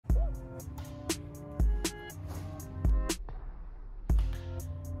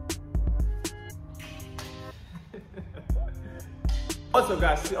What's up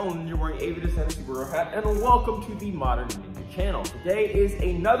guys, it's Ellen, you're wearing Avi the Superhero hat, and welcome to the Modern Ninja channel. Today is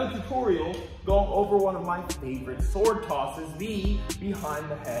another tutorial going over one of my favorite sword tosses, the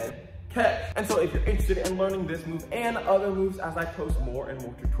behind the head catch. And so if you're interested in learning this move and other moves as I post more and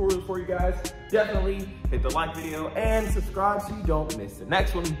more tutorials for you guys, definitely hit the like video and subscribe so you don't miss the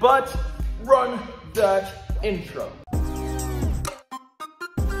next one. But run that intro.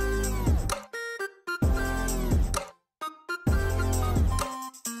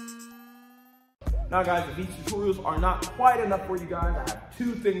 Now guys, if these tutorials are not quite enough for you guys, I have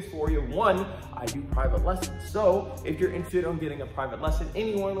two things for you. One, I do private lessons. So if you're interested in getting a private lesson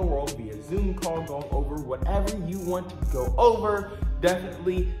anywhere in the world via Zoom call, going over whatever you want to go over,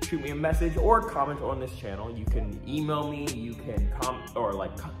 definitely shoot me a message or comment on this channel. You can email me, you can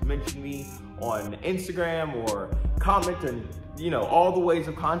mention me on Instagram or comment, and all the ways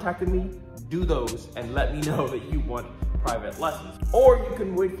of contacting me, do those and let me know that you want private lessons. Or you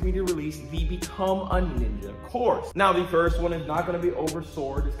can wait for me to release the Become a Ninja course. Now the first one is not going to be over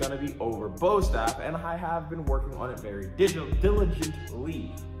sword, it's going to be over bow staff, and I have been working on it very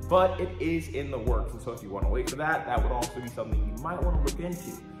diligently, but it is in the works. And so if you want to wait for that, that would also be something you might want to look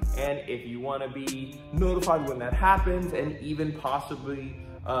into. And if you want to be notified when that happens and even possibly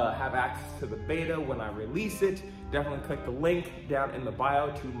have access to the beta when I release it, definitely click the link down in the bio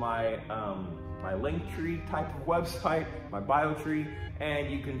to my my Linktree type of website, my bio tree,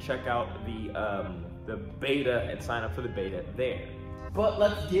 and you can check out the beta and sign up for the beta there. But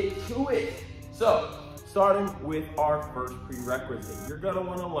let's get to it. So, starting with our first prerequisite, you're gonna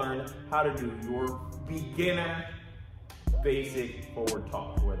wanna learn how to do your beginner basic forward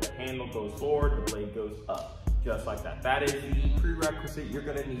toss, where the handle goes forward, the blade goes up. Just like that. That is the prerequisite you're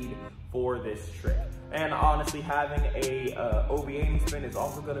gonna need for this trick. And honestly, having a OVA spin is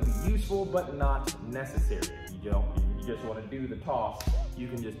also gonna be useful, but not necessary. If you just wanna do the toss, you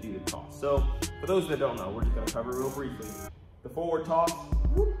can just do the toss. So for those that don't know, we're just gonna cover real briefly. The forward toss,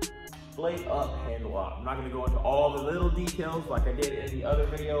 whoop, blade up, handle up. I'm not gonna go into all the little details like I did in the other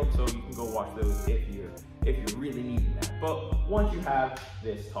video, so you can go watch those if you're really needing that. But once you have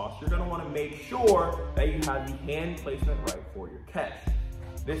this toss, you're gonna wanna make sure that you have the hand placement right for your catch.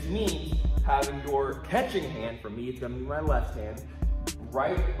 This means having your catching hand, for me it's gonna be my left hand,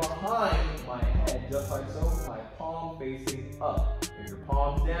 right behind my head, just like so, my palm facing up. If your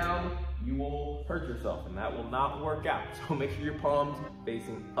palm's down, you will hurt yourself and that will not work out. So make sure your palm's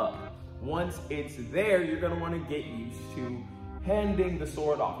facing up. Once it's there, you're gonna wanna get used to handing the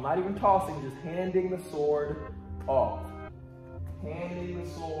sword off. Not even tossing, just handing the sword off. Handing the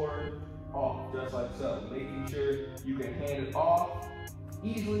sword off, just like so. Making sure you can hand it off,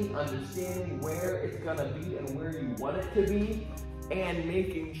 easily understanding where it's gonna be and where you want it to be, and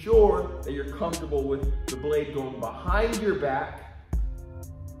making sure that you're comfortable with the blade going behind your back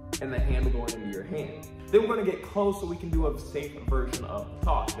and the handle going into your hand. Then we're gonna get close so we can do a safe version of the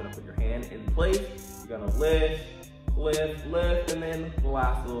toss. You're gonna put your hand in place, you're gonna lift, lift, lift, and then the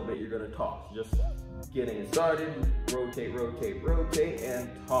last little bit you're gonna toss. Just getting it started, rotate, rotate, rotate, and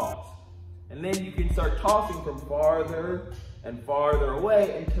toss. And then you can start tossing from farther and farther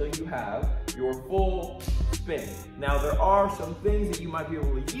away until you have your full spin. Now there are some things that you might be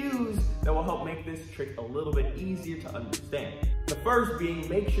able to use that will help make this trick a little bit easier to understand. The first being,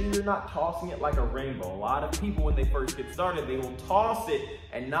 make sure you're not tossing it like a rainbow. A lot of people, when they first get started, they will toss it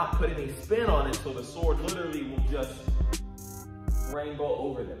and not put any spin on it, so the sword literally will just rainbow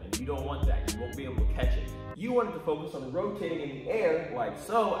over them, and you don't want that. You won't be able to catch it. You want to focus on rotating in the air like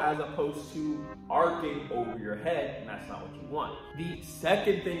so, as opposed to arcing over your head, and that's not what you want. The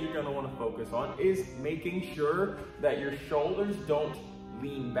second thing you're going to want to focus on is making sure that your shoulders don't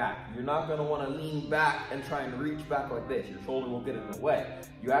lean back. You're not going to want to lean back and try and reach back like this. Your shoulder will get in the way.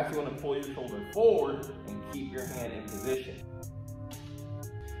 You actually want to pull your shoulder forward and keep your hand in position.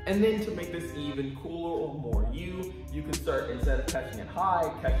 And then to make this even cooler or more you can start, instead of catching it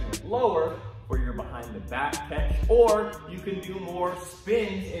high, catching it lower for your behind the back catch, or you can do more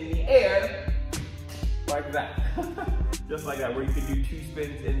spins in the air like that. Just like that, where you can do 2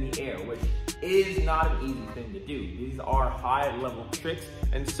 spins in the air, which is not an easy thing to do. These are high level tricks,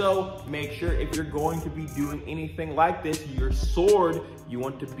 and so make sure if you're going to be doing anything like this, your sword, you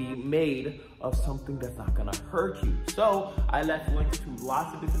want to be made of something that's not gonna hurt you. So I left links to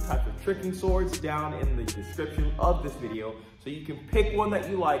lots of different types of tricking swords down in the description of this video, so you can pick one that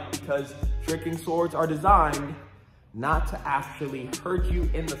you like, because tricking swords are designed not to actually hurt you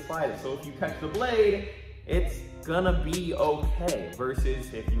in the slightest. So if you catch the blade, it's gonna be okay,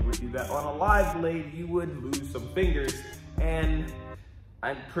 versus if you would do that on a live blade, you would lose some fingers, and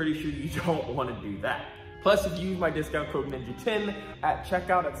I'm pretty sure you don't want to do that. Plus, if you use my discount code Ninja10 at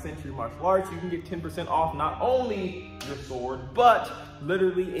checkout at Century Martial Arts, you can get 10% off not only your sword, but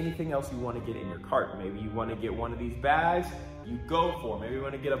literally anything else you want to get in your cart. Maybe you want to get one of these bags, you go for it. Maybe you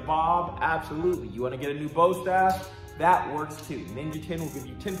want to get a bob, absolutely. You want to get a new bow staff, that works too. Ninja10 will give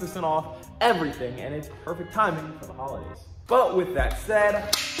you 10% off everything, and it's perfect timing for the holidays. But with that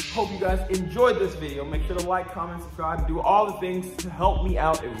said, hope you guys enjoyed this video. Make sure to like, comment, subscribe, do all the things to help me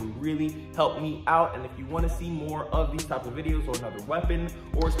out. It will really help me out. And if you want to see more of these type of videos or another weapon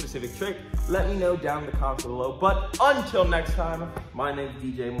or a specific trick, let me know down in the comments below. But until next time, my name is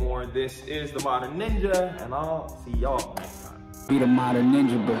DJ Moore. This is the Modern Ninja, and I'll see y'all next time. Be the Modern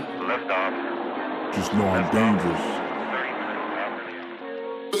Ninja, but Left off. Just know I'm dangerous.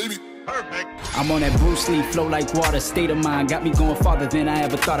 Perfect. I'm on that Bruce Lee, flow like water, state of mind. Got me going farther than I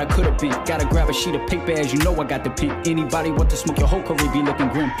ever thought I could have been. Gotta grab a sheet of paper as you know I got the pen. Anybody want to smoke your whole career be looking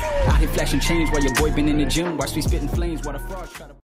grim. Out here flashing chains while your boy been in the gym. Watch me spitting flames while the frogs try to